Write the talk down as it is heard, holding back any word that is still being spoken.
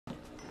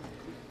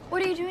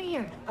What are you doing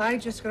here? I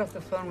just got off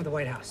the phone with the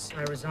White House.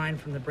 I resigned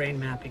from the brain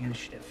mapping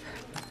initiative.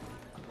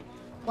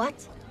 What?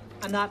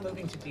 I'm not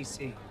moving to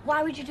D.C.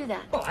 Why would you do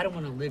that? Well, I don't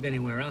want to live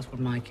anywhere else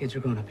where my kids are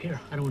growing up here.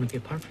 I don't want to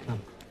be apart from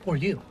them. Or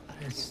you.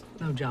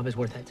 No job is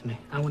worth that to me.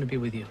 I want to be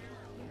with you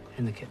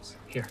and the kids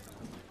here.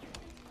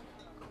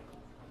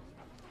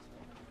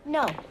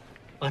 No.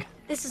 What?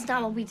 This is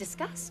not what we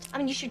discussed. I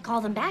mean, you should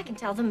call them back and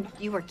tell them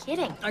you were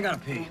kidding. I gotta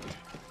pee.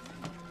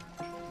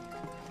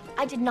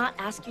 I did not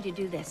ask you to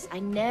do this.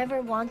 I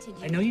never wanted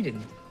you. I know you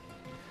didn't.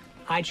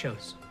 I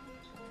chose.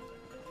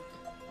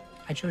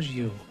 I chose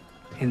you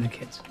and the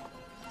kids.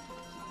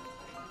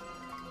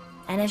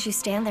 And as you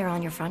stand there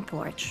on your front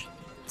porch,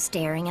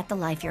 staring at the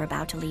life you're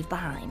about to leave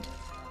behind.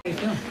 How you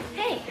feeling?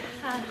 Hey,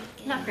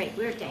 not great.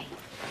 Weird day.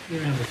 You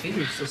don't have a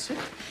fever. You're still sick.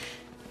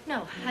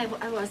 No, I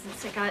wasn't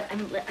sick.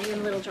 I'm a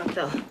little drunk,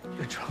 though.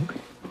 You're drunk?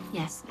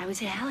 Yes, I was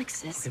at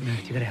Alex's. Wait a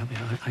minute. You gotta help me.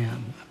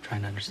 I'm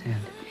trying to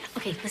understand.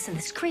 Okay, listen,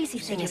 this crazy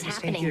thing is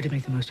happening. Stay here to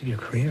make the most of your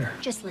career.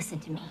 Just listen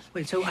to me.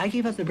 Wait, so I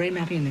gave up the brain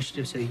mapping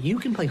initiative so that you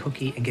can play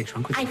hooky and get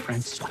drunk with your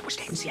friends. This is why we're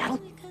staying in Seattle.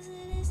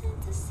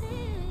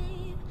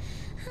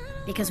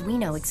 Because we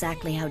know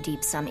exactly how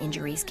deep some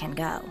injuries can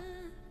go.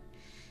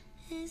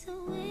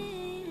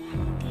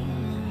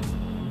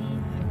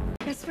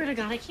 I swear to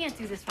God, I can't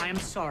do this. I am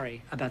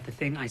sorry about the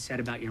thing I said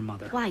about your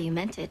mother. Why? You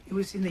meant it. It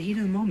was in the heat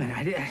of the moment.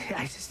 I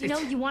just... You know,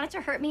 you wanted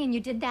to hurt me and you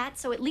did that,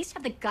 so at least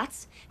have the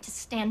guts to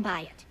stand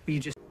by it. You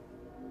just...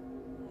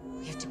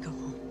 We have to go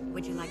home.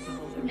 Would you like to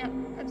hold her?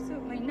 No,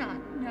 absolutely not.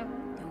 No.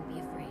 Don't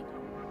be afraid.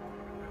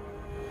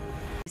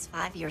 He's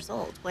 5 years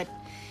old.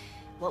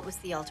 What was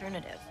the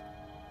alternative?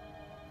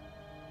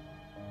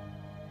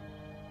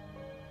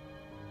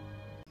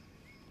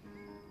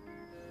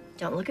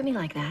 Don't look at me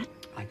like that.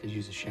 I could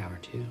use a shower,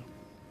 too.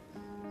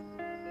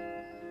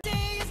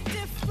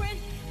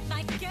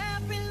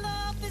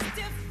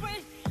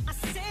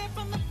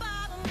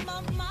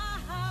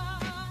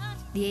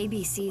 The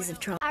ABCs of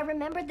trauma. I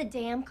remembered the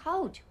damn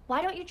code.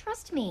 Why don't you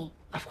trust me?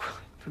 Of course,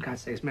 for God's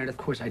sakes, Meredith, of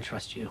course I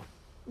trust you.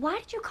 Why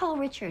did you call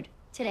Richard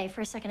today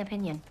for a second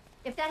opinion?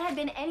 If that had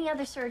been any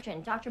other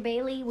surgeon, Dr.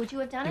 Bailey, would you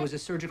have done it? It was a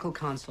surgical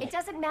consult. It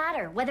doesn't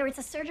matter whether it's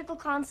a surgical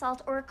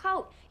consult or a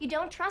coat. You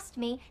don't trust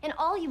me, and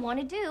all you want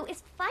to do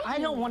is fight me. I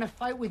don't want to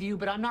fight with you,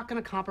 but I'm not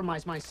going to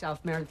compromise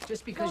myself, Meredith,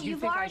 just because well, you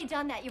you've think already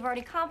done that. You've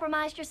already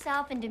compromised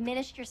yourself and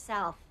diminished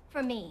yourself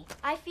for me.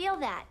 I feel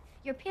that.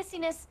 Your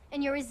pissiness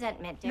and your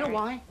resentment, Derek. You know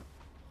why?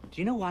 Do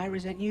you know why I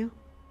resent you?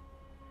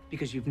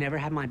 Because you've never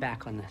had my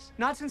back on this.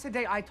 Not since the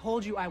day I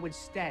told you I would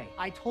stay.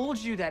 I told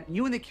you that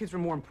you and the kids were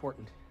more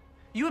important.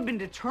 You have been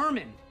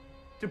determined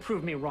to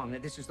prove me wrong,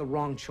 that this is the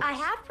wrong choice. I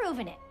have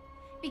proven it.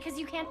 Because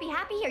you can't be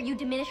happy here. You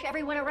diminish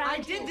everyone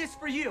around you. I did this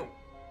for you.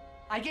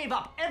 I gave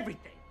up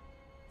everything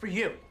for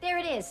you. There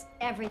it is,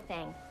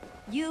 everything.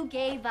 You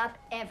gave up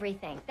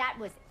everything. That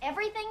was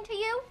everything to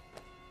you?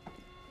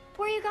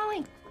 Where are you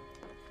going?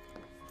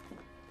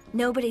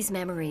 Nobody's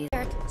memory.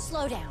 Eric,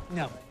 slow down.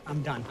 No,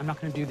 I'm done. I'm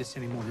not going to do this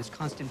anymore, this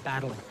constant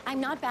battling.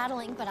 I'm not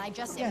battling, but I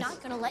just am not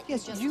going to let you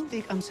just... Yes, you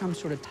think I'm some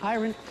sort of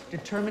tyrant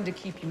determined to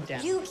keep you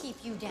down. You keep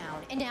you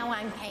down, and now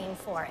I'm paying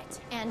for it.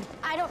 And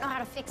I don't know how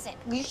to fix it.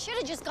 You should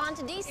have just gone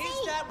to D.C.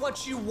 Is that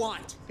what you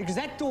want? Because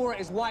that door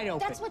is wide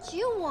open. That's what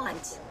you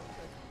want.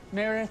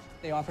 Meredith,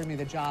 they offered me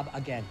the job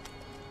again.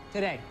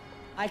 Today.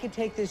 I could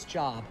take this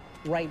job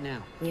right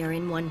now. We are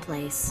in one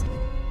place.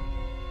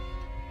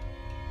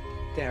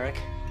 Derek.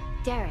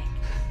 Derek.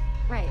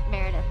 Right,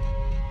 Meredith.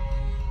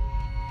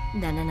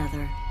 Then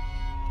another.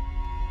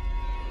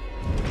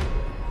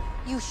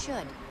 You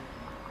should.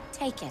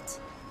 Take it.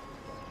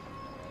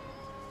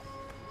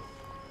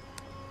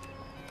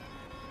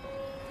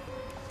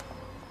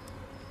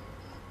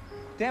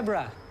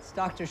 Deborah, it's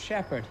Dr.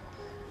 Shepard.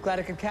 Glad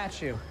I could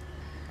catch you.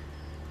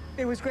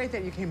 It was great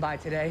that you came by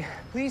today.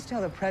 Please tell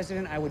the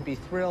president I would be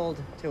thrilled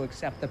to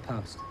accept the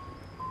post.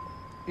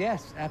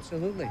 Yes,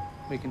 absolutely.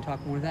 We can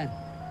talk more then.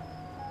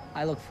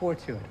 I look forward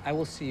to it. I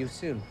will see you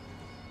soon.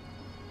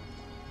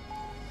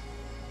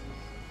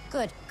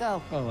 Good,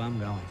 go. Oh, I'm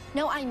going.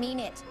 No, I mean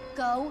it.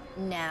 Go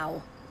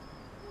now.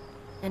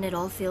 And it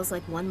all feels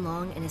like one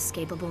long,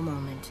 inescapable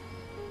moment.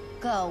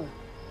 Go.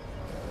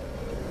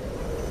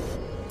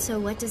 So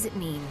what does it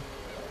mean?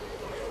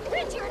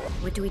 Richard!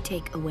 What do we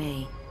take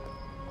away?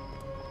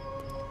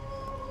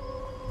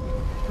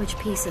 Which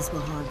pieces will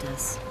haunt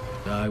us?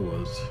 I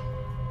was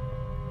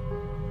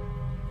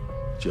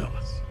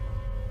jealous,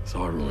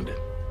 so I ruined it.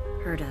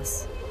 Hurt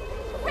us.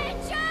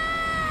 Richard!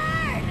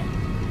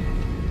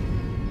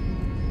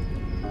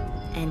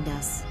 End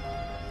us.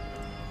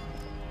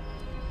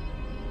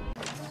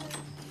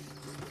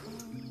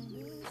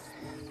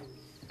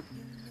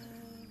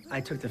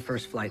 I took the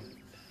first flight,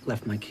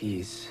 left my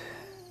keys.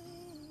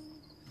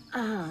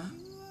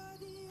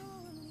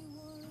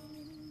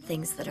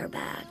 Things that are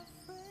bad.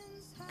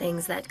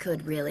 Things that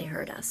could really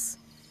hurt us.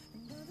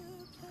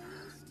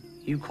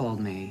 You called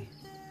me,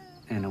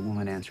 and a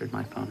woman answered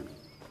my phone.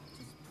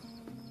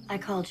 I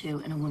called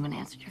you and a woman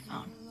answered your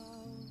phone.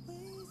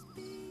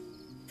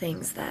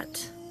 Things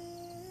that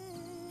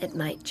it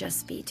might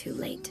just be too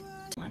late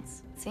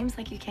Once. Seems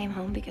like you came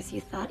home because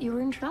you thought you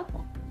were in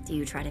trouble. Do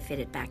you try to fit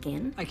it back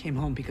in? I came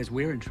home because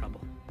we're in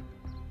trouble.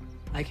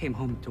 I came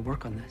home to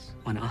work on this,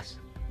 on us.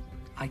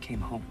 I came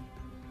home.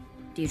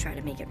 Do you try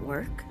to make it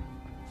work?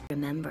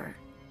 Remember.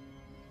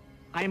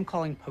 I am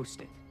calling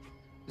Post-it.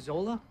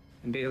 Zola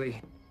and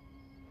Bailey.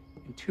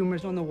 And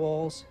tumors on the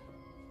walls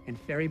and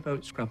ferry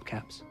boat scrub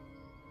caps.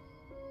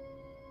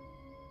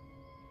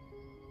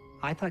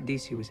 I thought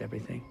DC was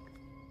everything.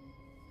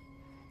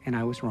 And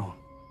I was wrong.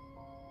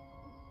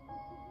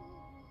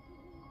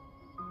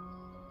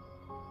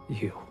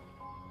 You.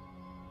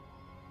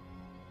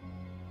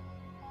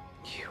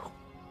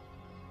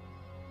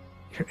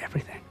 You're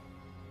everything.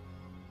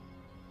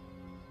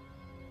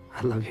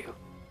 I love you.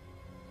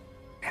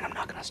 And I'm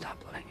not gonna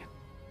stop loving you.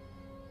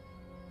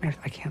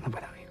 Meredith, I can't live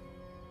without you.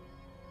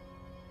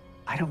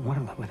 I don't want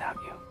to live without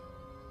you.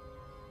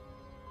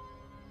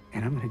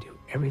 And I'm gonna do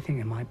everything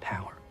in my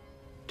power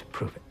to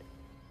prove it.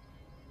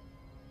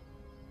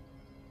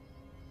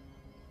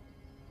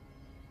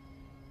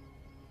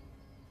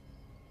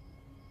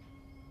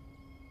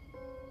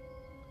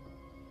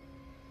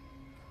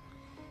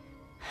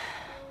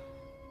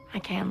 I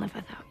can't live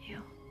without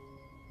you.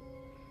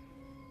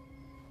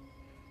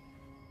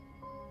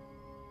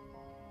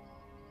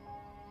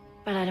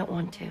 But I don't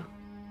want to.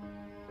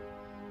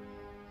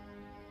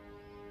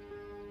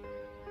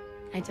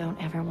 I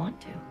don't ever want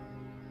to.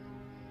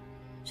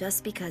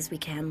 Just because we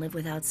can live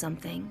without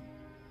something,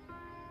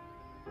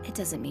 it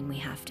doesn't mean we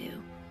have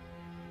to.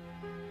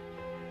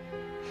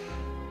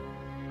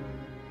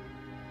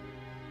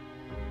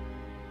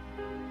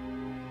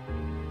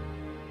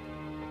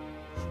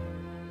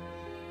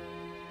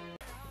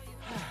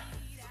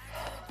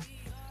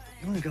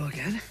 You wanna go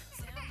again?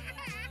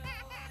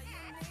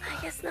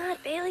 I guess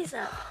not. Bailey's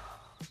up.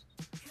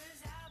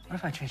 What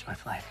if I change my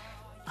flight?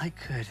 I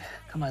could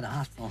come by the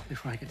hospital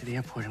before I get to the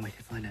airport and we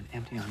could find an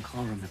empty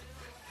on-call room.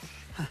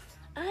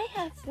 I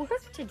have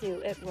work to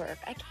do at work.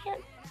 I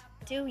can't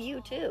do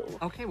you too.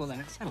 Okay, well then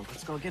it's settled.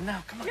 Let's go again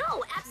now. Come on.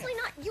 No, absolutely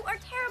not. You are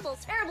terrible,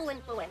 terrible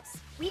influence.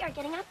 We are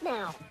getting up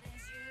now.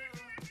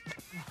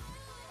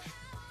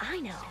 I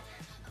know.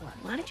 What?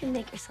 Why don't you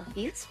make yourself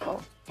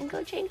useful and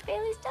go change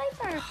Bailey's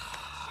diaper?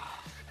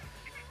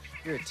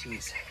 You're a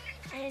tease.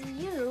 And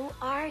you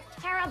are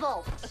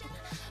terrible.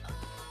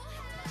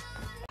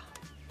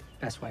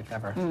 Best wife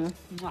ever.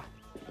 Mwah.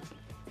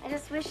 I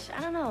just wish,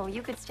 I don't know,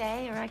 you could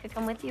stay or I could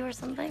come with you or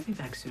something. I'll be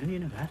back soon, you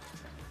know that.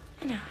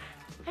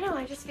 I know,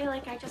 I just feel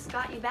like I just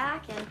got you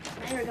back and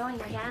now you're going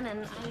again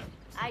and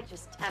I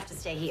just have to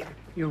stay here.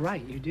 You're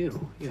right, you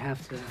do. You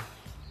have to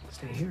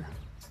stay here.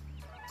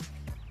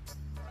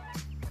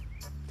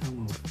 Don't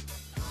move.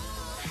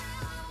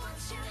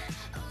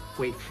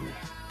 Wait for me.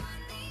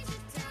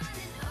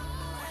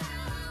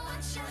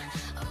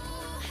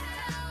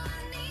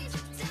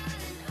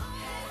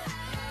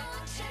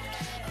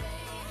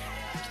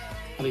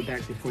 I'll be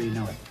back before you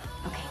know it.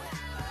 Okay.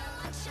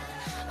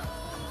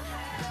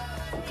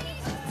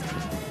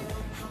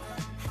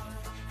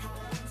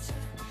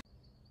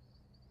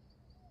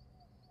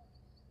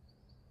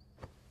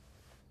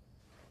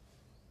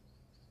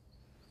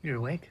 You're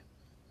awake?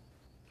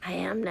 I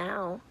am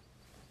now.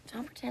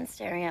 Don't pretend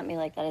staring at me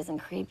like that isn't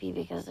creepy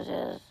because it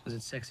is. Was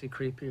it sexy,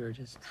 creepy, or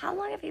just How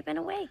long have you been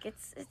awake?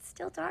 It's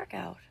still dark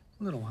out.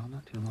 a little while,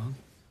 not too long?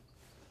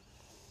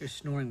 Your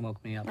snoring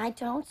woke me up. I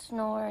don't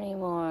snore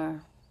anymore.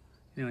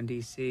 You know, in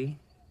DC,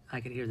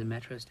 I could hear the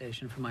metro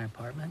station from my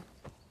apartment.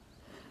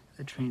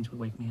 The trains would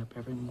wake me up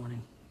every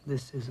morning.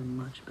 This is a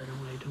much better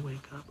way to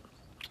wake up.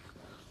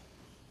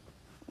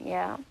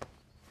 Yeah.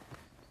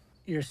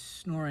 Your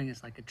snoring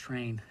is like a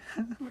train.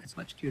 It's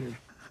much cuter.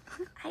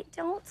 I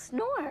don't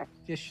snore.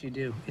 Yes, you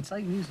do. It's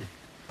like music.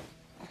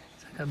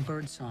 It's like a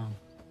bird song.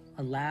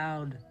 A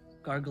loud,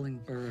 gargling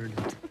bird.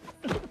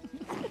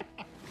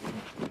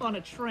 On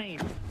a train.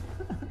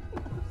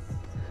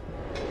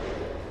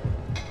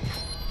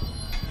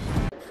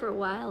 For a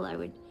while, I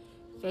would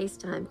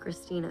FaceTime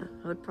Christina.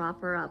 I would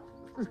prop her up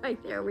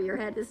right there where your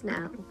head is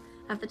now.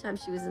 Half the time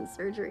she was in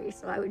surgery,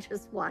 so I would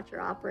just watch her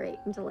operate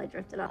until I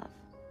drifted off.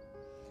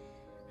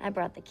 I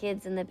brought the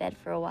kids in the bed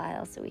for a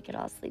while so we could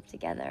all sleep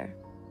together.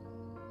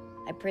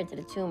 I printed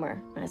a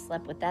tumor, and I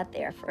slept with that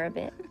there for a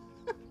bit.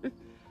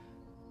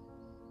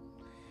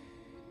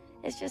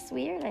 It's just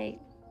weird.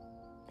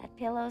 That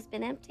pillow's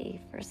been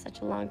empty for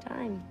such a long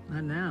time.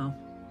 Not now.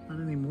 Not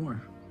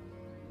anymore.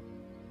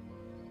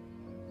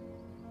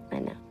 I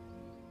know.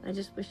 I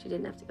just wish you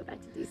didn't have to go back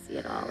to DC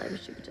at all. I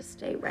wish you could just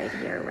stay right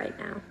here, right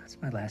now. It's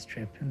my last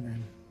trip, and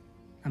then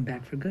I'm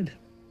back for good.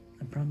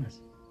 I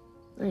promise.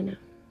 I know.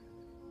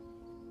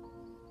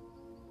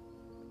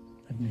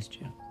 I've missed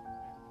you.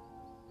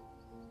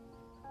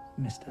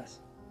 Missed us.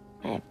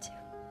 I have to.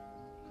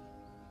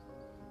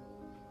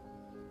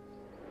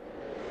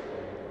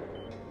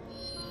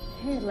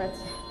 Here, let's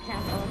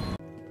pack on.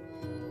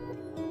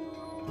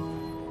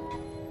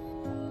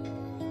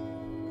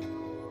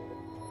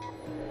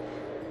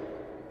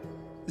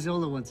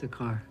 Zola wants a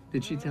car.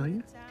 Did she tell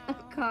you? A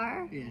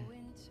car? Yeah.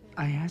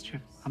 I asked her,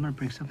 I'm gonna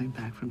bring something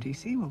back from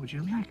DC. What would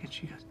you like? And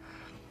she goes,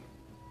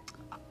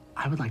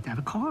 I would like to have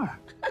a car.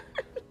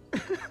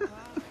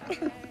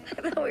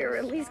 I thought we were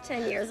at least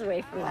 10 years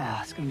away from that.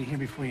 Oh, it's gonna be here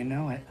before you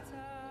know it.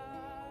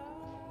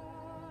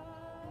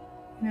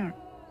 You know,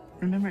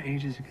 remember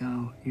ages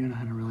ago, you and I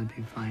had a really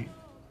big fight?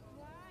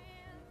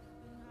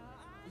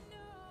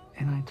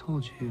 And I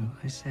told you,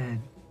 I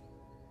said,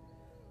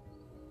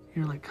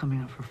 you're like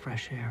coming up for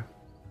fresh air.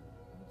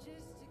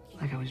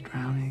 Like I was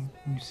drowning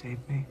and you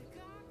saved me.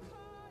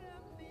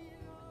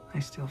 I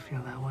still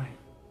feel that way.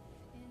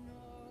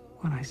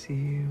 When I see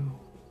you,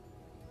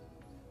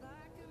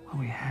 what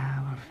we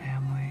have, our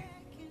family.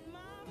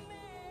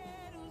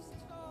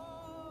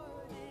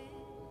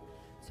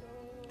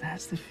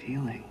 That's the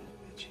feeling.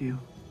 It's you.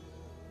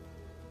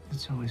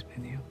 It's always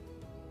been you.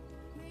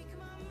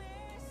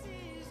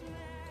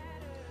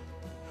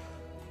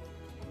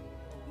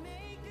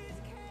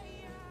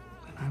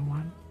 And I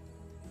want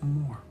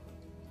more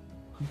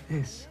of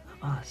this,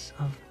 of us,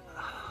 of...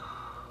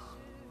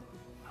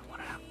 I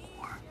want to have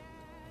more.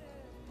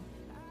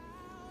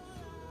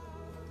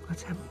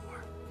 Let's have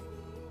more.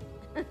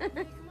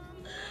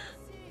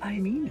 I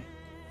mean it.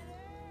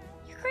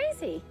 You're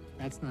crazy.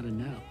 That's not a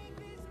no.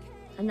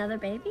 Another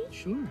baby?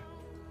 Sure.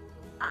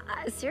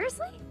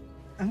 Seriously?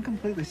 I'm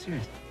completely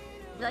serious.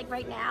 Like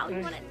right now?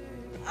 You want to...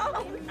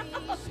 Oh, no.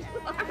 You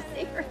are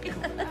serious.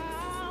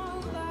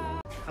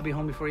 I'll be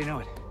home before you know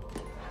it.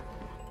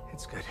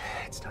 It's good.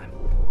 It's time.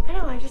 I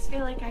know, I just feel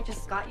like I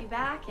just got you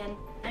back and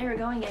now you're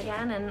going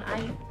again and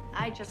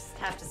I just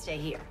have to stay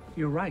here.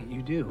 You're right,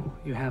 you do.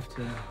 You have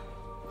to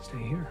stay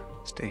here.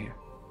 Stay here.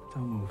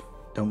 Don't move.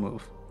 Don't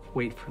move.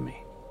 Wait for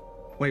me.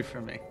 Wait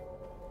for me.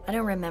 I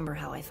don't remember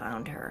how I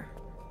found her.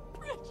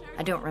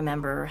 I don't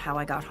remember how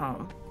I got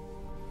home.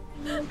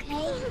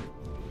 Okay.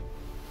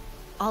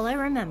 All I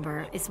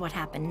remember is what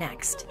happened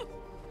next.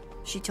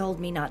 She told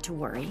me not to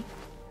worry.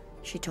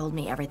 She told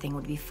me everything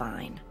would be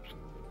fine.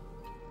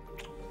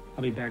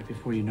 I'll be back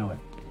before you know it.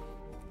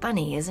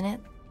 Funny, isn't it?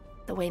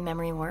 The way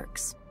memory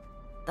works.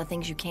 The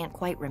things you can't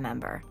quite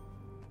remember.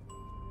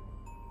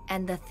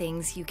 And the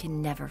things you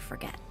can never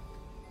forget.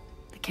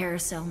 The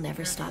carousel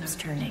never stops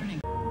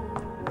turning.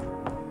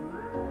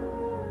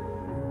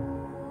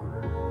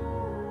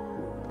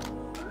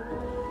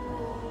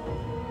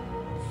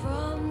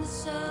 From the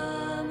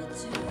summer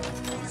to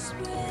the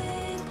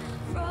spring,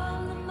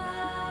 from the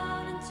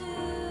mountain to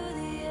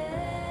the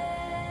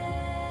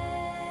air.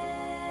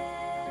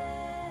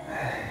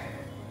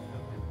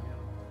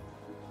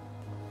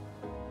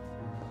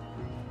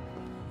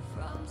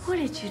 What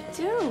did you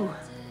do? Oh,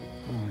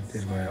 I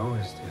did what I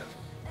always do.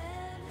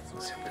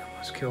 Except I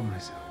almost killed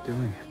myself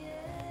doing it.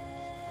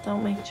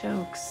 Don't make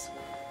jokes.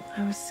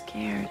 I was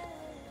scared.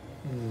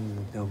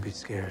 Don't be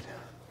scared.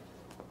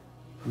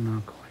 I'm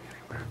not going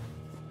anywhere.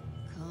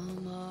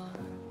 Come on,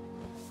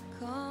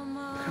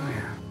 Come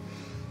here.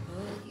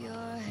 put your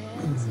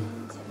hands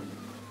into the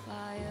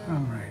fire.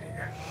 I'm right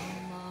here.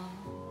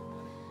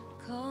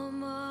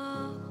 Come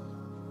on.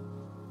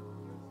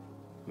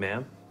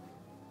 Ma'am?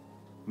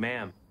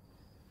 Ma'am?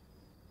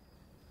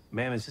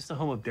 Ma'am, is this the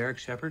home of Derek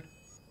Shepard?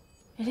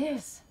 It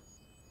is.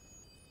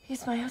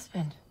 He's my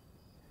husband.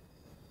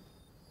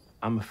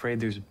 I'm afraid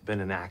there's been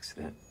an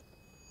accident.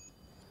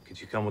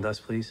 Could you come with us,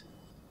 please?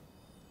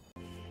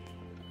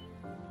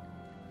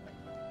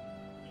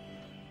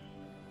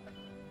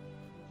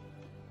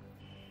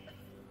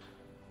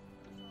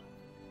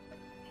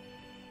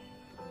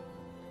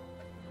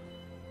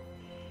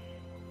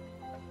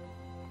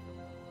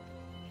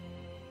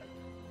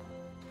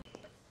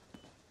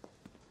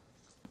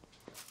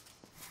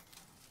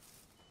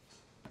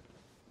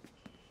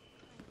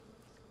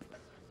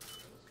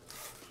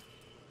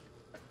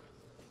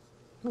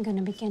 I'm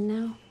gonna begin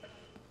now.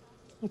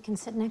 You can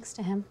sit next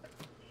to him.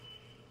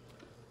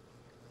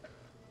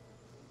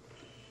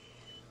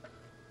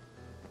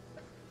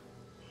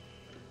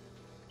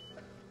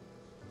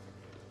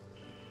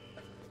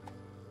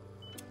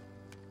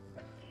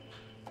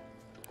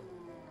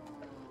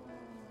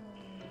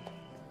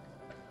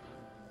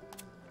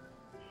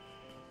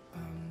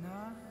 I'm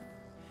not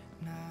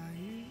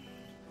naive.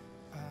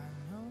 I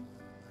know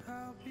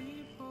how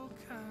people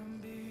can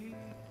be.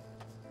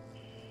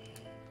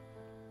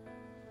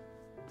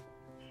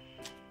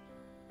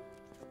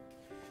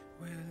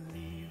 We're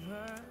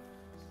leavers,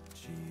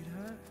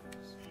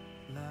 cheaters,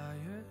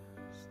 liars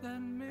that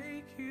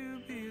make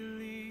you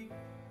believe.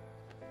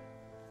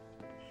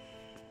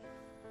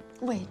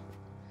 Wait.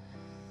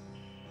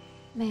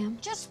 Ma'am.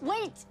 Just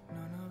wait.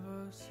 None of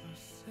us are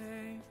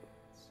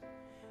saints. I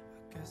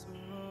guess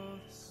we're all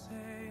the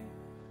same.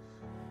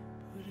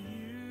 But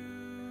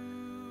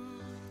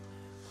you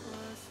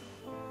were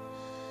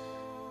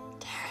supposed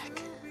Derek.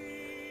 to be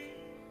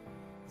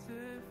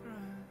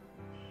different.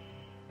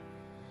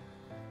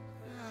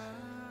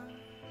 Yeah,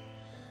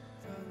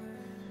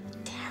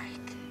 darling,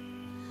 Derek.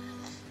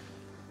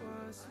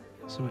 was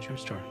supposed So what's your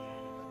story?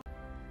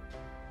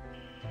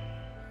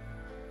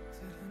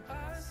 didn't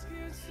ask you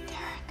to be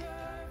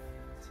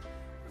perfect.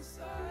 Was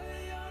I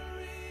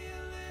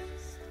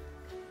unrealistic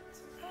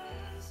to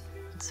ask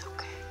you It's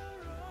okay.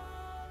 for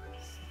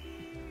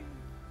honesty?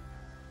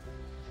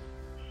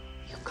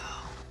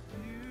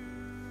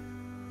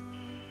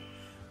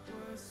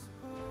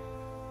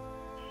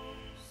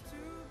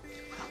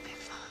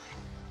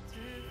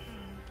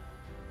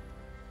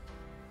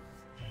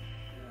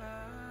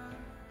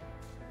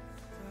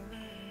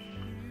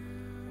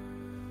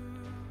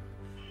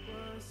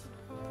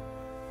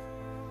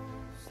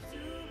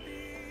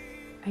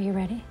 Are you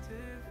ready?